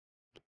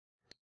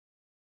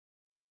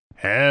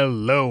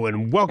Hello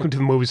and welcome to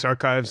the Mobius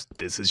Archives.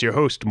 This is your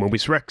host,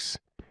 Mobius Rex,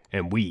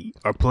 and we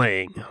are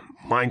playing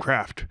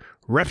Minecraft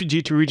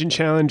Refugee to Regent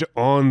Challenge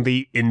on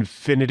the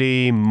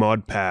Infinity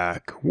mod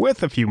pack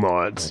with a few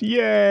mods.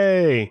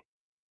 Yay!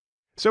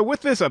 So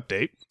with this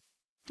update,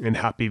 and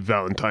happy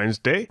Valentine's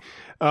Day,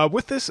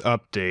 with this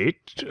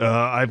update,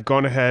 I've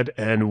gone ahead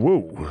and,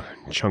 whoa,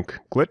 chunk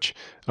glitch.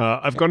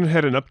 I've gone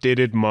ahead and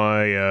updated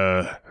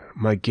my,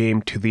 my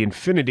game to the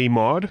Infinity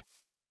mod.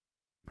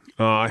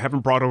 I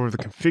haven't brought over the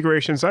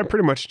configurations. I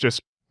pretty much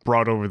just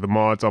brought over the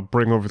mods. I'll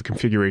bring over the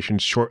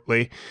configurations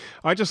shortly.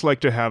 I just like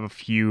to have a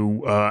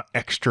few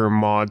extra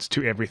mods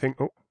to everything.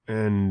 Oh,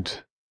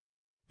 and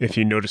if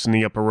you notice in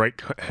the upper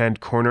right-hand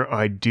corner,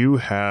 I do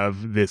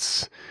have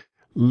this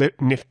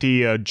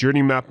nifty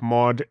journey map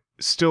mod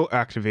still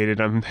activated.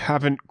 I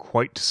haven't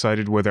quite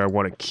decided whether I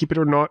want to keep it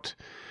or not.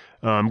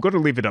 I'm going to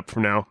leave it up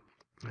for now.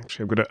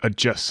 Actually, I'm going to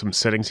adjust some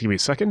settings. Give me a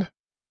second.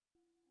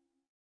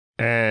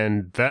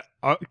 And that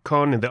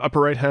icon in the upper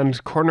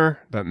right-hand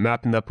corner, that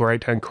map in the upper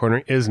right-hand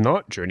corner, is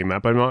not Journey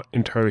Map. I'm not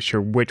entirely sure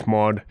which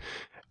mod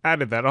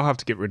added that. I'll have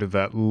to get rid of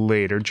that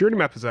later. Journey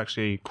Map is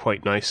actually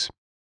quite nice.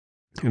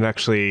 It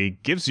actually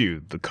gives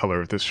you the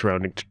color of the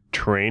surrounding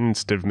terrain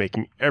instead of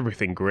making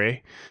everything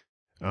gray.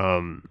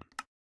 Here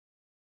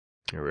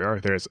we are.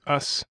 There's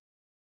us.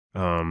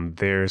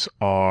 There's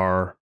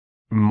our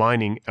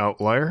mining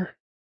outlier.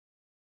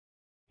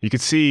 You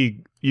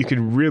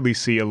can really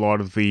see a lot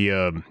of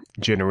the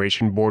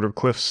generation border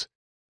cliffs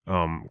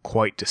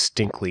quite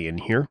distinctly in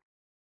here.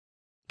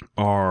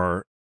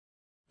 Our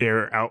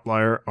air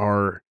outlier,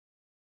 our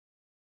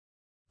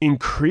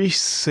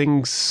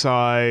increasing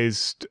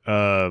sized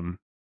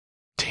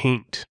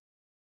taint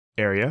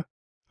area.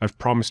 I've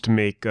promised to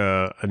make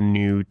a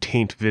new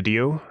taint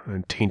video,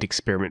 a taint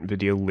experiment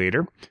video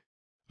later.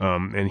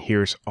 And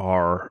here's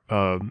our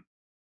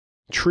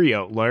tree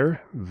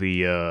outlier,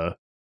 the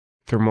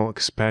thermal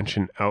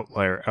expansion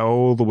outlier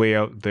all the way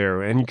out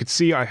there, and you can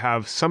see I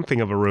have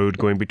something of a road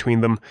going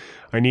between them.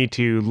 I need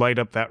to light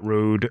up that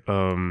road,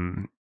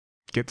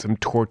 get some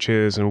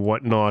torches and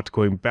whatnot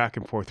going back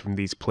and forth from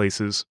these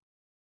places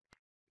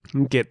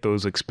and get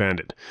those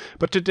expanded.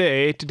 But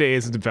today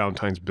is the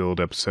Valentine's build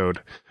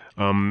episode.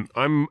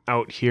 I'm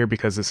out here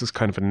because this is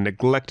kind of a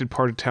neglected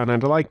part of town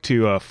and I like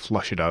to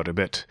flush it out a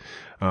bit.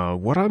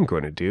 What I'm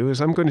going to do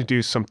is I'm going to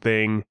do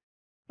something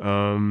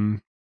a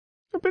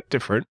bit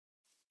different.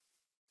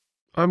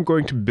 I'm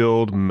going to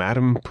build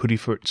Madam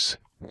Puddifoot's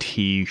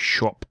tea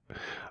shop.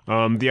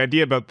 The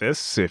idea about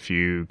this, if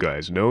you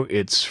guys know,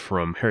 it's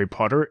from Harry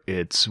Potter.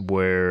 It's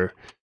where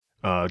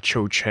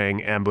Cho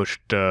Chang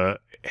ambushed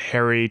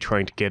Harry,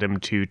 trying to get him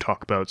to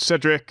talk about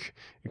Cedric,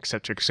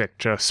 etc.,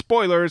 etc.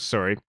 Spoilers,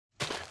 sorry.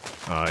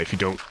 If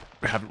you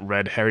haven't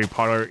read Harry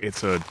Potter,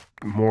 it's a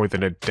more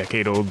than a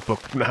decade-old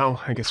book now.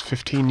 I guess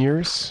 15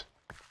 years?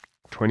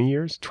 20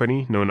 years?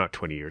 20? No, not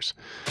 20 years.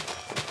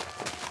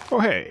 Oh,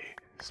 hey.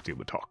 Steal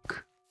the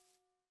talk.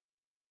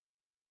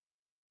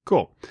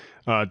 Cool.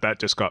 That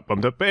just got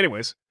bumped up. But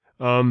anyways,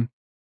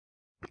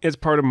 it's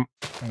part of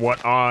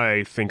what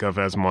I think of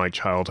as my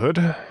childhood,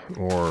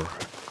 or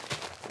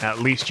at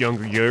least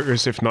younger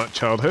years, if not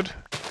childhood.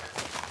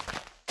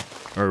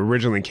 Or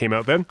originally came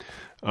out then.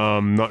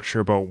 Not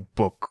sure about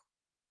book...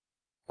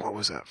 What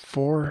was that,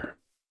 4?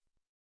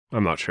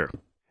 I'm not sure.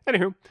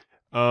 Anywho,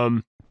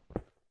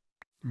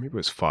 maybe it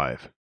was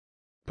 5.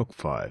 Book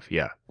 5,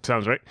 yeah.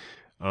 Sounds right.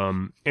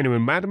 Anyway,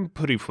 Madam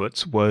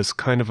Puddifoot's was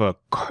kind of a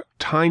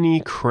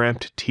tiny,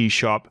 cramped tea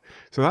shop.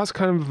 So that's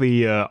kind of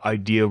the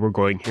idea we're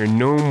going here.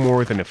 No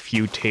more than a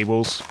few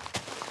tables.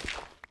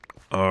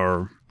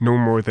 Or no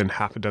more than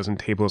half a dozen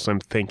tables, I'm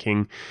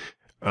thinking.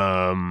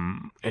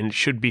 And it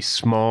should be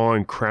small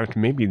and cramped.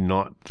 Maybe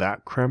not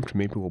that cramped.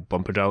 Maybe we'll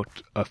bump it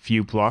out a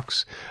few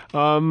blocks.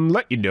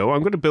 Let you know,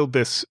 I'm going to build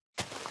this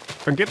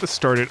and get this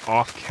started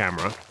off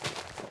camera.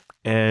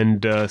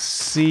 And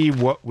see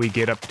what we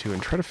get up to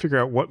and try to figure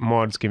out what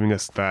mod's giving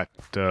us that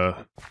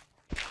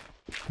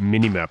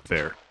mini-map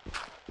there.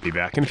 Be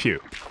back in a few.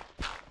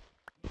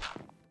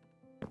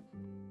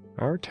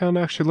 Our town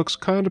actually looks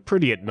kind of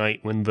pretty at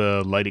night when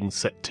the lighting's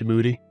set to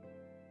moody.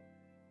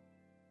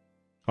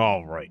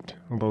 Alright,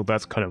 although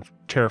that's kind of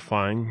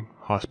terrifying.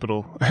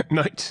 Hospital at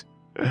night.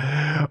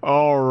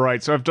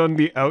 Alright, so I've done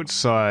the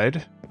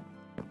outside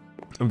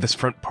of this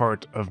front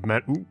part of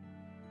Ooh.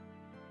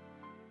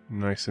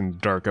 Nice and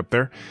dark up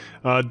there.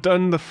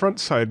 Done the front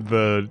side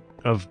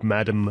of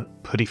Madam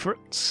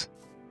Puddifoot's.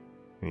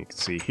 You can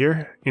see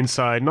here.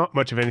 Inside, not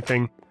much of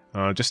anything.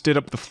 Just did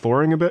up the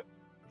flooring a bit.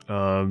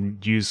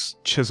 Use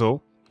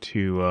chisel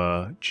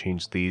to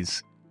change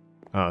these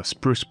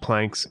spruce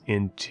planks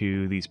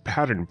into these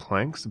pattern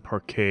planks. The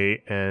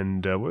parquet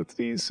and what's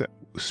these?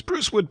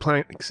 Spruce wood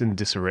planks in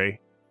disarray.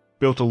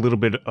 Built a little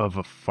bit of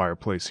a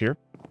fireplace here.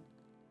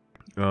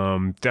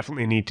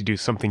 Definitely need to do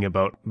something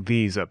about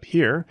these up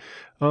here.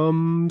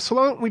 So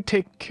why don't we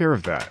take care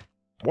of that?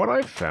 What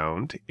I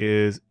found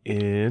is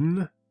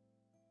in,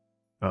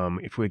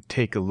 if we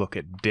take a look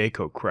at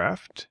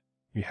Decocraft,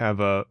 we have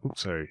a,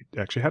 oops, sorry,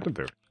 actually had it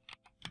there.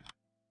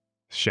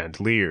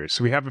 chandeliers.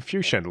 So we have a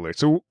few chandeliers.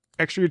 So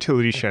extra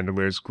utility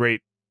chandeliers,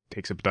 great.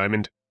 Takes up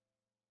diamond.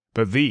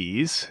 But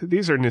these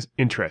are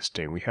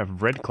interesting. We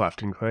have red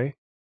crafting clay.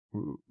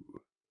 Ooh.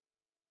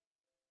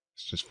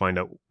 Let's just find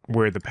out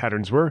where the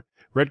patterns were.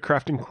 Red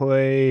crafting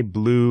clay,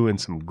 blue, and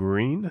some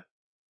green.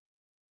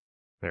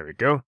 There we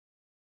go.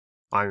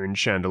 Iron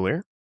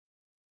chandelier.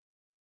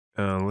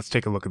 Let's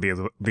take a look at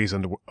these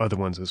other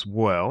ones as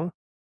well.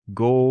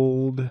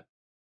 Gold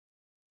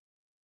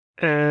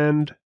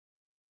and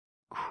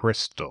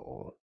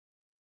crystal.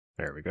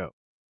 There we go.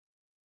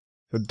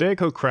 The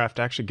Decocraft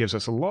actually gives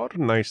us a lot of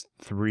nice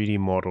 3D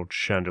modeled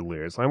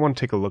chandeliers. I want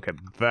to take a look at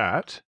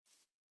that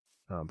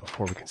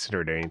before we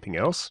consider anything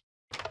else.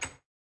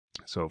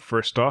 So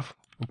first off,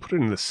 we'll put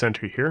it in the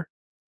center here.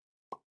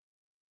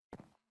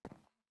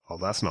 Oh,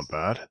 that's not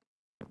bad.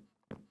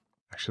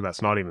 Actually,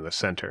 that's not even the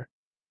center.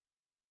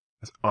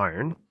 That's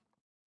iron.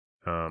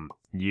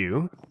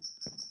 Your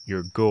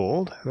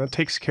gold. That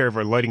takes care of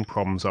our lighting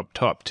problems up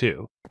top,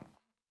 too.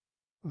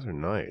 Those are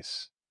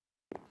nice.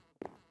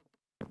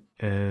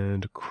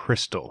 And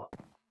crystal.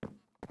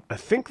 I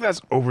think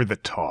that's over the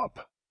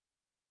top.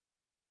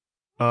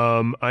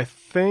 I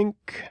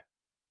think...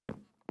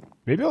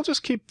 Maybe I'll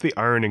just keep the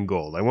iron and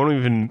gold. I won't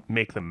even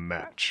make them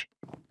match.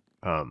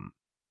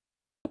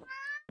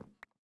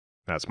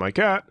 That's my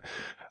cat.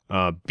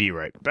 Be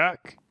right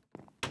back.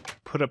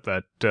 Put up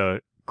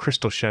that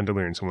crystal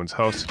chandelier in someone's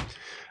house.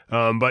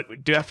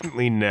 But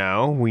definitely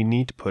now we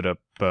need to put up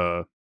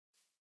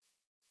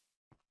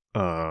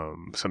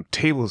some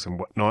tables and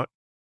whatnot.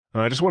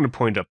 I just want to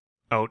point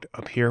out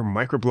up here,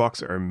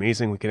 microblocks are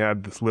amazing. We can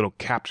add this little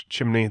capped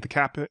chimney. The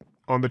cap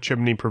on the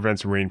chimney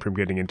prevents rain from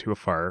getting into a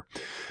fire.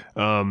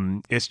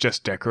 It's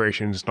just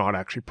decoration. It's not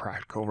actually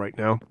practical right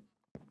now.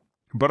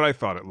 But I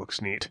thought it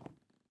looks neat.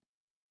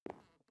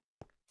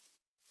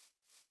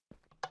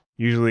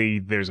 Usually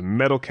there's a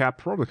metal cap.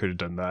 Probably could have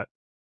done that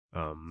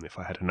if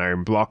I had an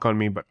iron block on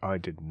me, but I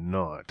did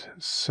not.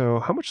 So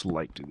how much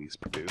light do these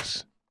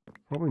produce?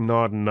 Probably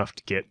not enough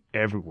to get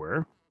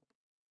everywhere.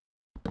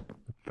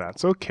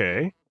 That's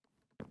okay.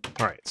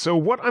 Alright, so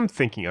what I'm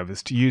thinking of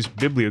is to use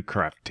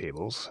Bibliocraft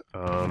tables.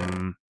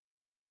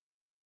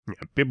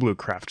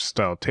 Bibliocraft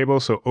style table,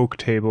 so oak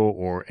table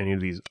or any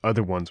of these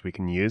other ones we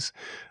can use.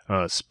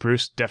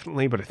 Spruce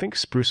definitely, but I think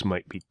spruce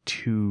might be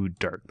too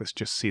dark. Let's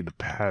just see the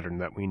pattern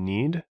that we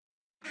need.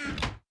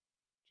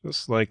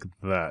 Just like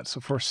that.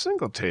 So for a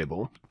single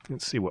table,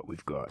 let's see what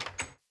we've got.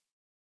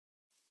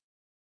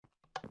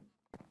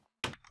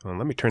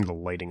 Let me turn the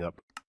lighting up.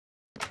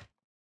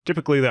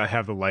 Typically I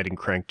have the lighting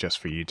cranked just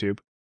for YouTube.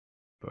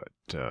 But,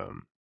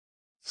 let's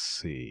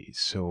see.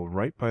 So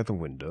right by the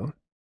window.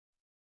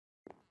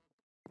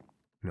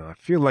 No, I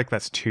feel like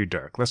that's too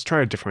dark. Let's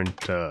try a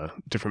different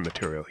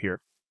material here.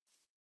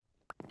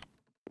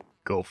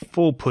 Go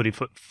full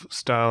Puddifoot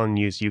style and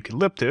use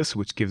eucalyptus,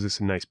 which gives us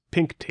a nice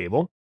pink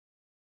table.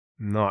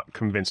 Not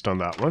convinced on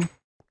that one.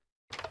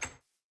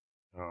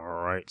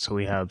 Alright, so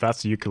we have,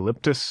 that's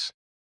eucalyptus.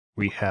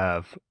 We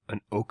have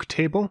an oak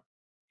table.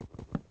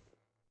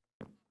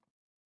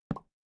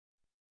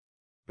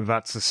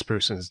 That's the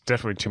spruce, and it's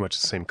definitely too much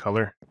the same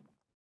color.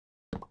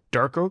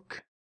 Dark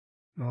oak.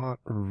 Not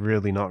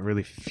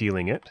really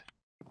feeling it.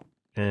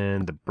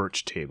 And the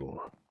birch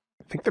table.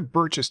 I think the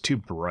birch is too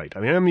bright. I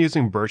mean, I'm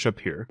using birch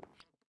up here.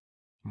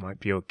 Might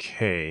be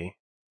okay.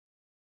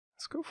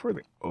 Let's go for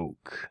the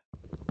oak.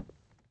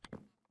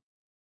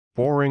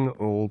 Boring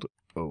old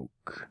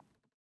oak.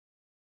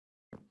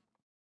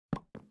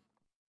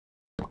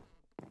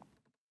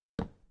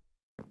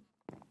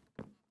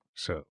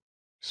 So,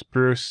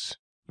 spruce,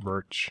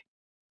 birch,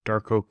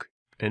 dark oak,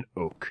 and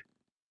oak.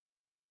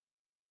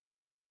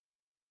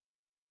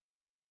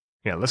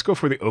 Yeah, let's go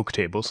for the oak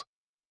tables.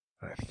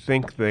 I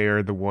think they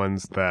are the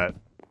ones that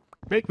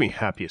make me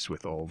happiest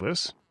with all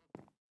this.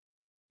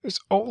 There's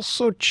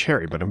also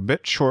cherry, but I'm a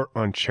bit short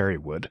on cherry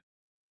wood.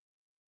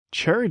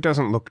 Cherry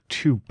doesn't look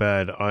too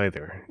bad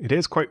either. It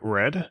is quite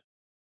red,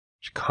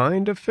 which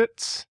kind of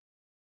fits,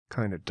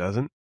 kind of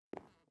doesn't.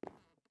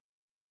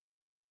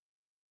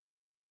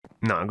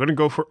 No, I'm going to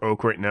go for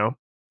oak right now.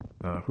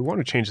 If we want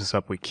to change this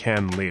up, we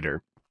can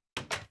later.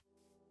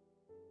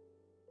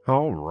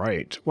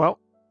 Alright, well,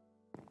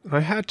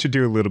 I had to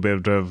do a little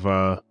bit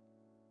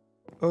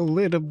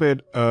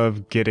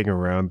of getting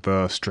around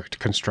the strict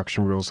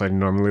construction rules I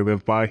normally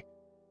live by.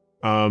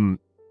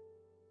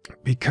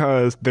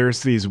 Because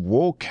there's these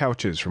wool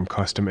couches from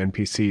custom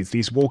NPCs.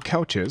 These wool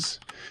couches,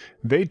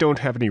 they don't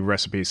have any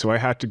recipes, so I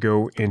had to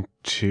go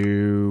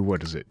into,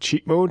 what is it,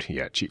 cheat mode?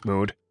 Yeah, cheat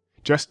mode,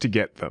 just to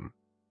get them.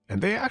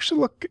 And they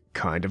actually look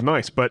kind of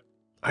nice, but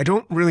I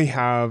don't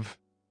have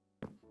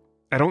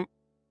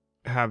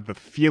the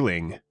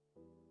feeling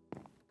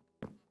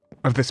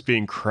of this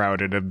being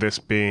crowded, of this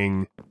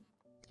being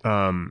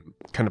kind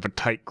of a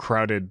tight,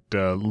 crowded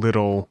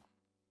little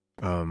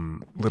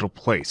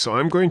place. So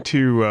I'm going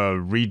to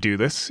redo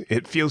this.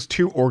 It feels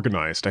too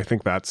organized. I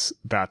think that's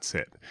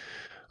it.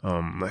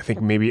 I think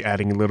maybe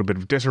adding a little bit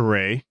of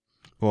disarray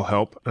will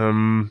help.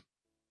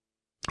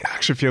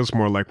 actually feels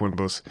more like one of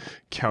those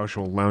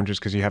casual lounges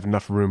because you have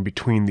enough room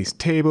between these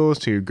tables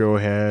to go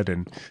ahead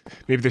and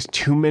maybe there's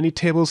too many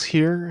tables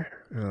here.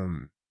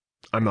 I'm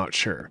not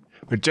sure.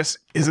 It just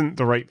isn't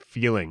the right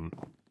feeling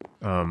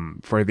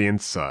for the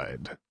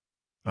inside.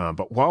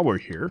 But while we're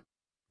here,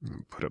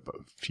 put up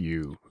a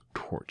few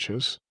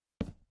torches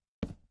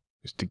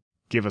just to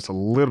give us a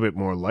little bit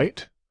more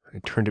light. I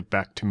turned it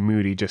back to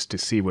moody just to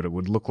see what it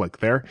would look like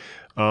there.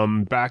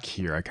 Back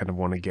here, I kind of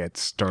want to get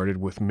started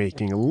with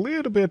making a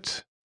little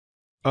bit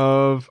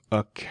of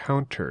a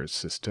counter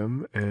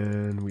system.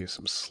 And we have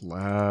some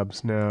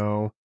slabs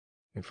now.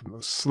 And from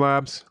those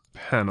slabs,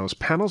 panels.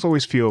 Panels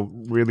always feel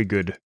really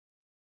good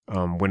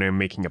when I'm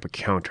making up a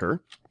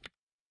counter.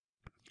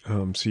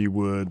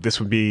 So this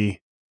would be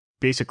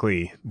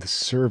basically the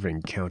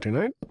serving counter. And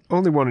I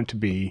only want it to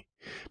be,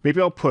 maybe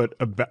I'll put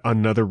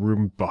another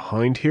room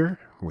behind here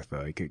with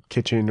like a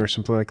kitchen or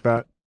something like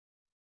that.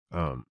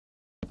 And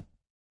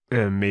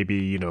maybe,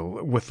 you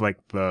know, with like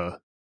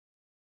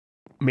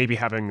maybe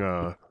having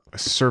a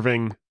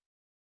serving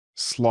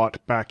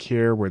slot back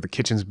here where the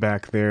kitchen's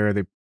back there.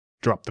 They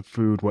drop the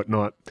food,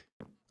 whatnot.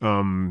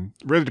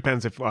 Really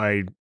depends if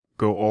I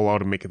go all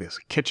out and make this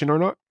a kitchen or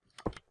not.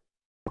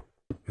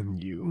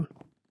 And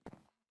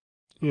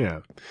yeah.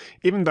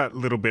 Even that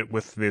little bit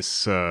with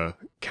this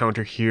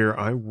counter here,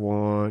 I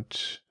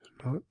want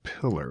not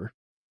pillar.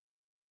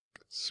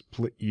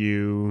 Split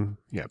you.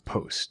 Yeah,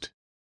 post.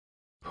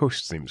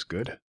 Post seems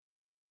good.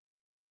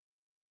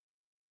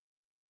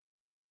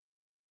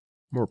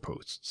 More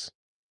posts.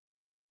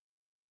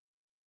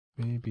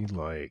 Maybe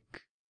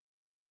like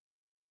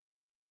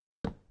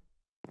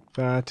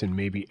that, and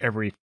maybe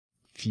every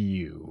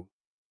few.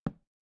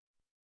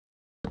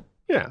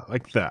 Yeah,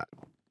 like that.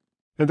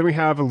 And then we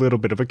have a little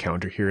bit of a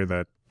counter here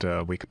that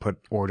we could put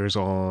orders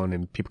on,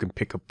 and people can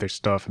pick up their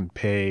stuff and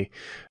pay.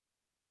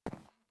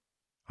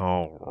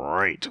 All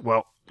right.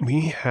 Well,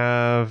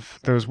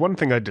 there's one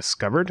thing I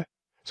discovered.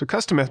 So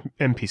custom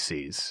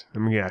NPCs.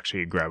 Let me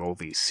actually grab all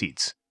these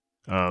seats.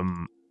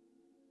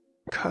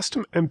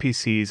 Custom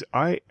NPCs,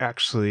 I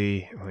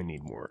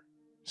need more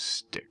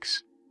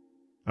sticks.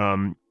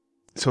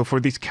 So for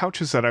these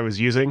couches that I was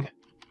using,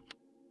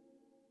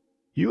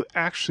 you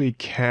actually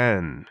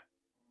can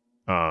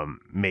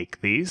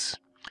make these.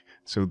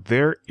 So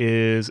there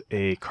is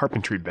a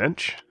carpentry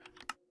bench.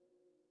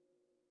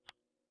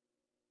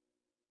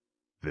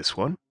 This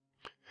one.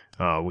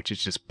 Which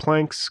is just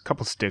planks, a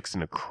couple sticks,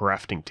 and a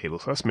crafting table.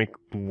 So let's make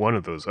one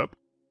of those up.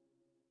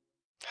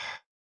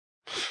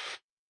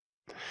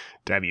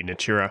 Damn you,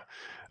 Natura.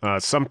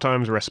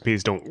 Sometimes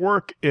recipes don't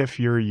work if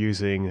you're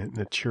using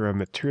Natura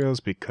materials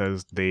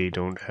because they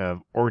don't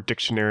have or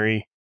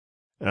dictionary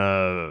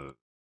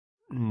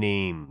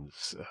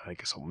names. I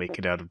guess I'll make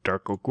it out of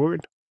dark oak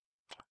wood.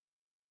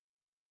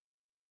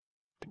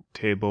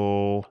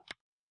 Table.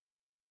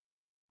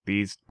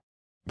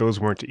 Those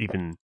weren't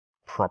even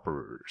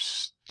proper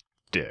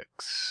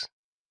sticks.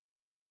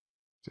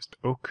 Just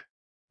oak.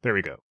 There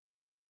we go.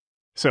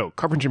 So,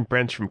 carpentry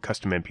bench from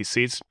custom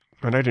NPCs.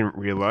 And I didn't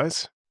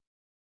realize.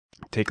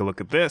 Take a look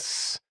at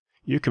this.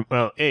 You can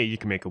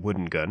make a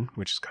wooden gun,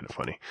 which is kind of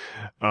funny.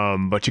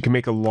 But you can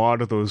make a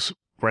lot of those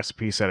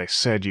recipes that I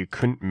said you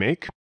couldn't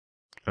make.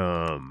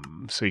 So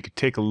you could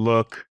take a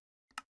look.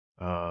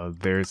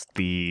 There's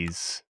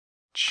these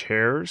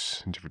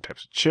chairs, different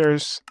types of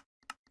chairs.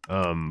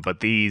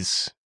 But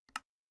these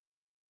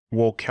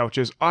wool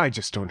couches, I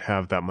just don't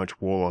have that much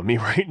wool on me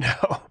right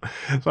now.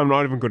 So I'm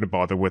not even going to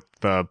bother with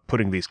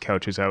putting these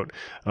couches out.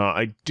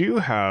 I do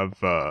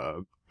have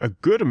a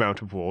good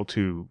amount of wool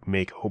to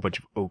make a whole bunch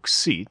of oak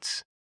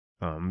seats.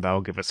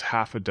 That'll give us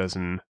half a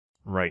dozen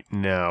right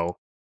now.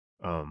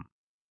 There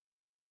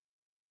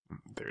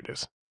it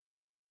is.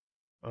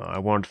 I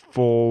want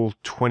full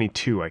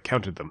 22. I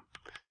counted them.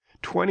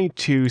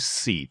 22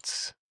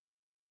 seats.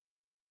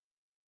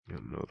 I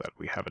don't know that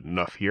we have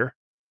enough here.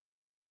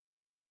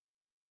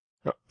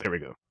 Oh, there we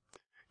go.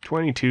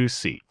 22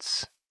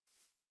 seats.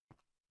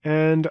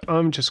 And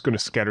I'm just going to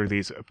scatter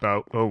these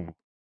about... Oh,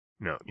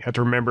 no. You have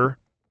to remember,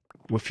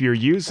 if you're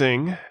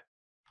using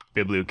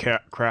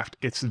Bibliocraft,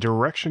 it's the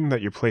direction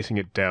that you're placing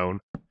it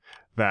down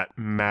that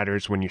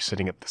matters when you're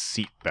setting up the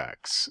seat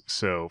backs.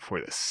 So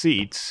for the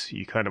seats,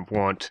 you kind of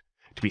want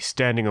to be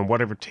standing on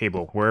whatever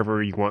table,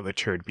 wherever you want the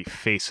chair to be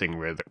facing,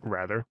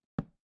 rather.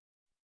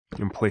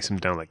 And place them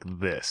down like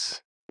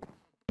this.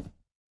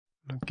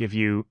 It'll give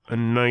you a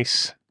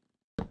nice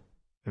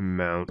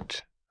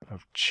amount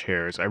of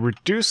chairs. I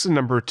reduced the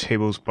number of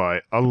tables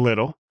by a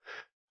little,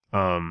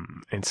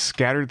 and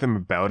scattered them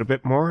about a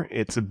bit more.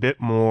 It's a bit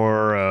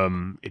more,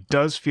 it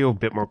does feel a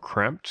bit more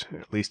cramped,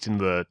 at least in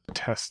the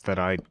test that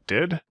I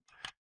did.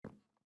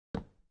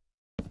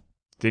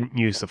 Didn't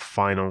use the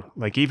final,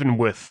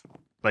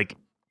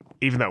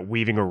 even that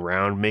weaving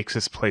around makes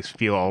this place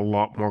feel a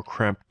lot more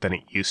cramped than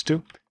it used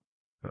to.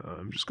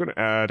 I'm just going to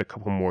add a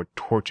couple more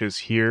torches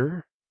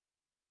here.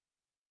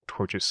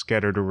 Torches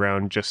scattered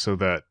around just so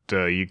that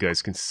you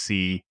guys can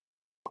see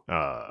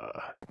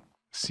a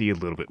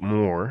little bit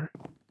more.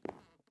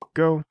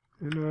 Go.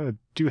 And I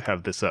do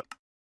have this up.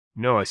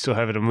 No, I still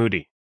have it a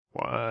Moody.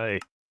 Why?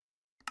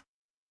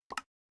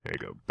 There you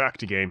go. Back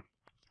to game.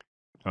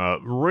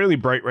 Really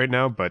bright right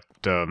now, but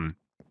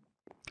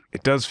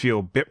it does feel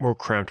a bit more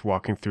cramped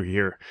walking through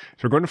here.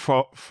 So we're going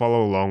to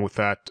follow along with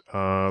that.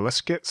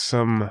 Let's get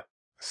some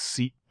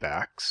seat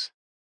backs.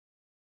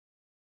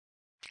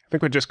 I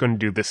think we're just going to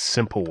do this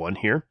simple one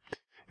here.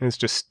 And it's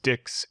just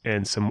sticks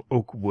and some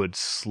oak wood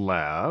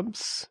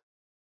slabs.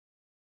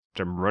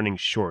 I'm running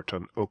short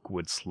on oak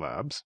wood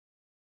slabs.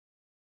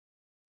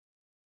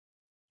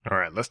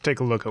 Alright, let's take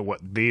a look at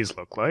what these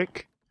look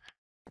like.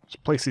 Let's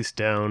place these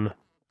down.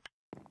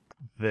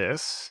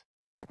 This.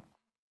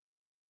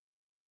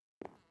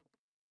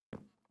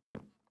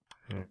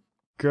 There we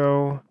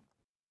go.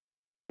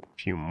 A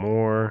few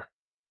more.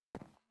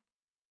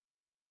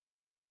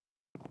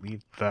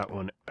 Leave that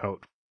one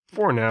out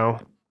for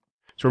now.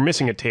 So we're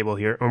missing a table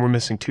here, and we're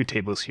missing two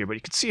tables here, but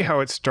you can see how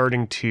it's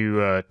starting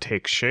to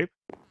take shape.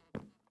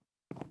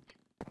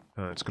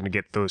 It's going to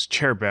get those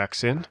chair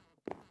backs in.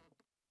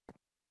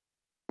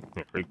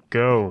 There we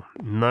go.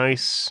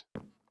 Nice. A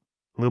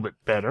little bit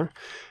better.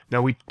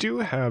 Now we do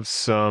have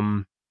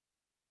some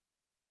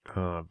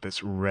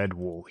this red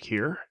wool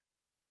here.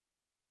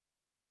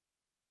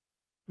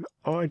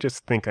 Oh, I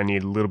just think I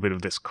need a little bit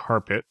of this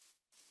carpet.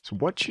 So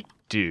what you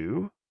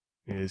do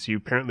is you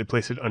apparently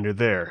place it under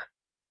there.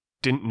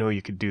 Didn't know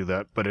you could do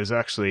that, but it's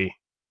actually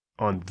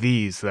on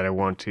these that I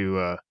want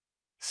to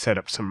set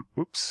up some,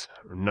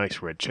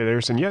 nice red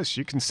chairs. And yes,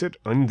 you can sit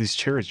on these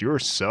chairs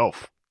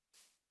yourself.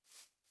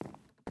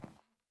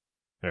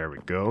 There we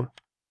go.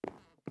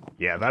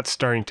 Yeah, that's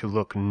starting to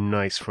look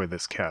nice for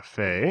this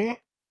cafe.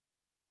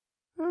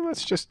 Well,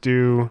 let's just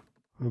do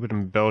a little bit of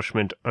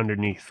embellishment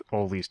underneath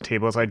all these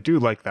tables. I do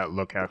like that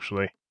look,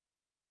 actually.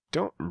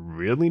 Don't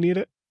really need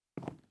it.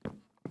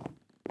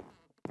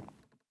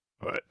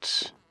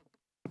 But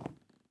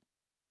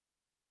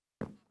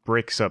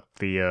breaks up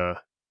the, oh,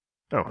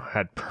 I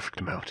had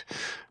perfect amount.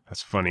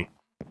 That's funny.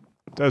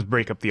 It does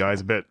break up the eyes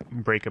a bit,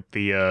 break up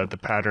the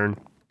pattern.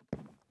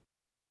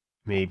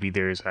 Maybe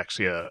there's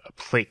actually a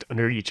plate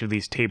under each of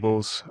these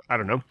tables. I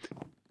don't know.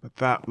 But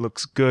that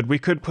looks good. We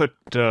could put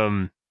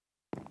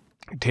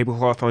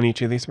tablecloth on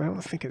each of these, but I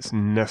don't think it's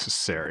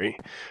necessary.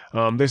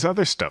 There's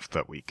other stuff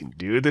that we can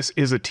do. This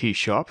is a tea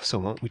shop, so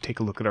why don't we take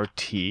a look at our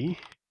tea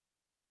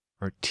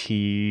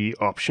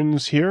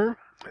options here.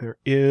 There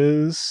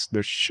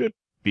should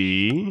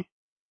be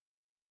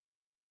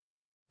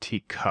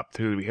tea cup.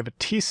 We have a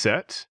tea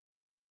set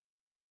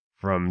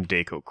from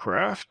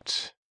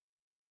Decocraft.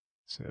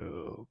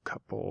 So,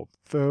 couple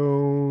of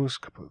those.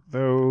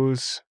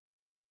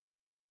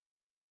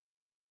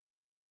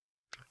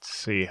 Let's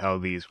see how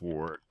these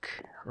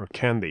work. Or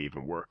can they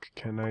even work?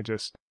 Can I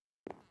just...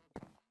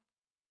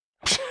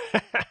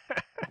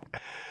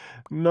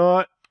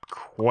 Not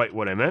quite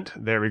what I meant.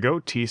 There we go,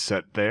 tea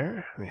set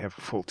there. We have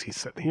a full tea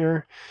set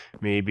here.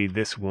 Maybe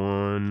this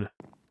one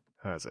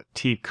has a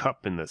tea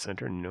cup in the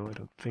center. No, I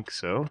don't think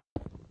so.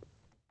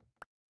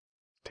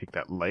 Take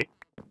that light.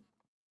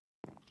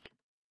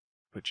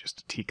 Put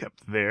just a teacup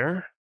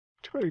there.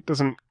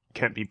 It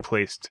can't be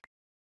placed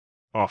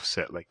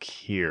offset like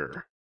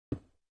here.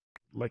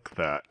 Like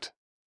that.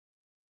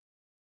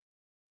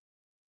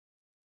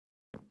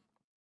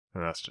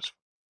 And that's just...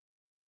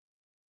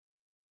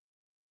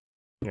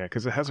 Yeah,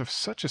 because it has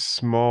such a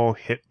small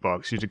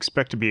hitbox, you'd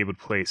expect to be able to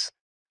place,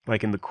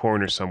 like in the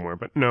corner somewhere,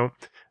 but no.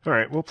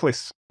 Alright, we'll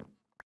place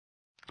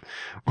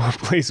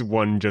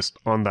one just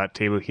on that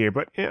table here,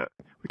 but yeah,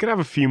 we could have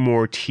a few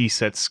more tea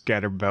sets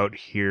scattered about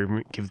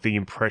here, give the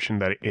impression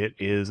that it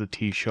is a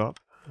tea shop.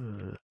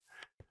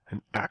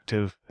 An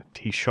active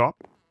tea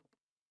shop.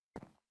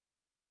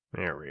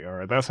 There we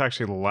are. That's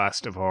actually the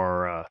last of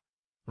our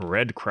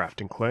red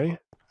crafting clay.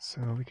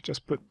 So we could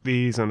just put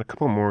these on a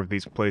couple more of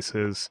these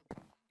places.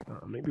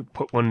 Maybe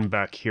put one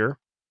back here.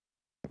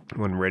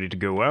 One ready to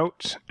go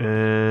out.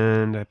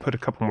 And I put a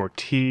couple more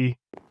tea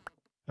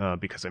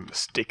because I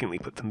mistakenly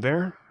put them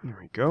there. There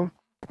we go.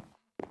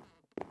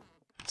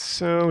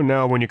 So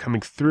now when you're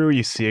coming through,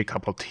 you see a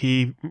couple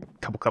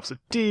cups of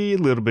tea, a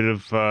little bit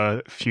of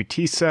a few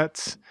tea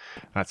sets.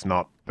 That's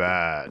not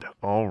bad.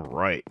 All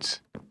right.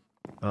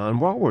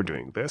 And while we're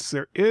doing this,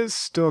 there is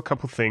still a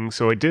couple things.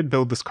 So I did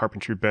build this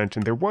carpentry bench,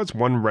 and there was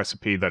one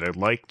recipe that I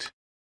liked.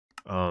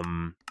 Or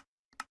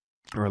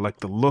I liked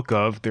the look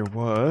of. There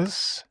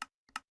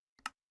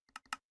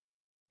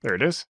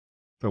it is.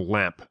 The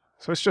lamp.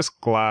 So it's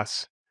just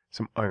glass,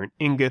 some iron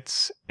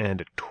ingots, and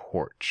a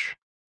torch.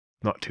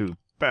 Not too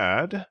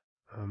bad.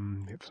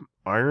 We have some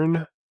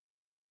iron.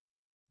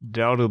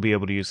 Doubt I'll be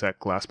able to use that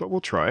glass, but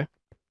we'll try.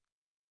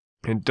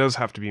 And it does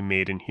have to be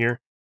made in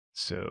here.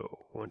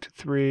 So 1, 2,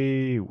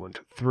 3, 1,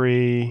 2,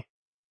 3.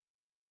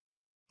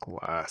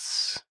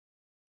 Glass.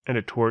 And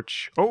a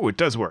torch. Oh, it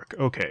does work.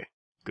 Okay,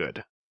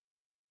 good.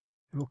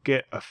 We'll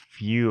get a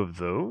few of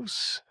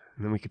those.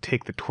 And then we could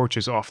take the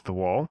torches off the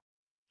wall.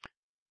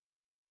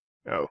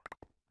 Oh,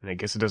 and I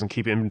guess it doesn't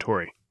keep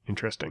inventory.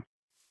 Interesting.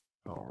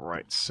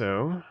 Alright,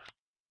 so...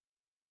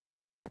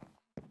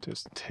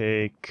 just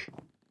take...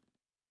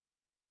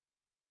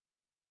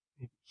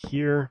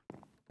 here.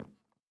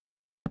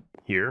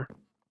 Here.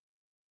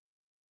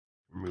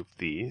 Remove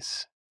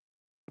these.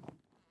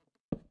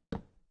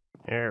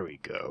 There we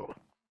go.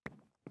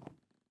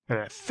 And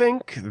I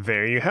think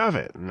there you have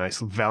it. A nice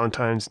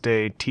Valentine's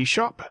Day tea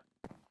shop.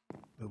 A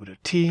little bit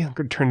of tea. I'm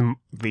going to turn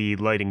the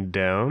lighting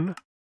down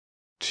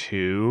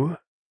to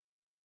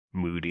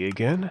moody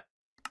again.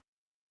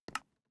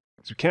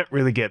 So we can't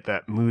really get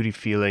that moody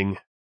feeling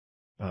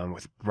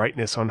with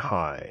brightness on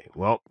high.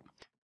 Well,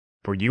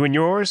 for you and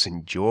yours,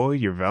 enjoy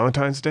your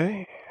Valentine's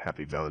Day.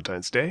 Happy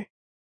Valentine's Day.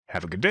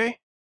 Have a good day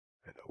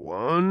and a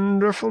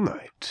wonderful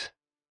night.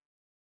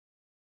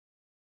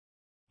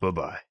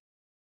 Bye-bye.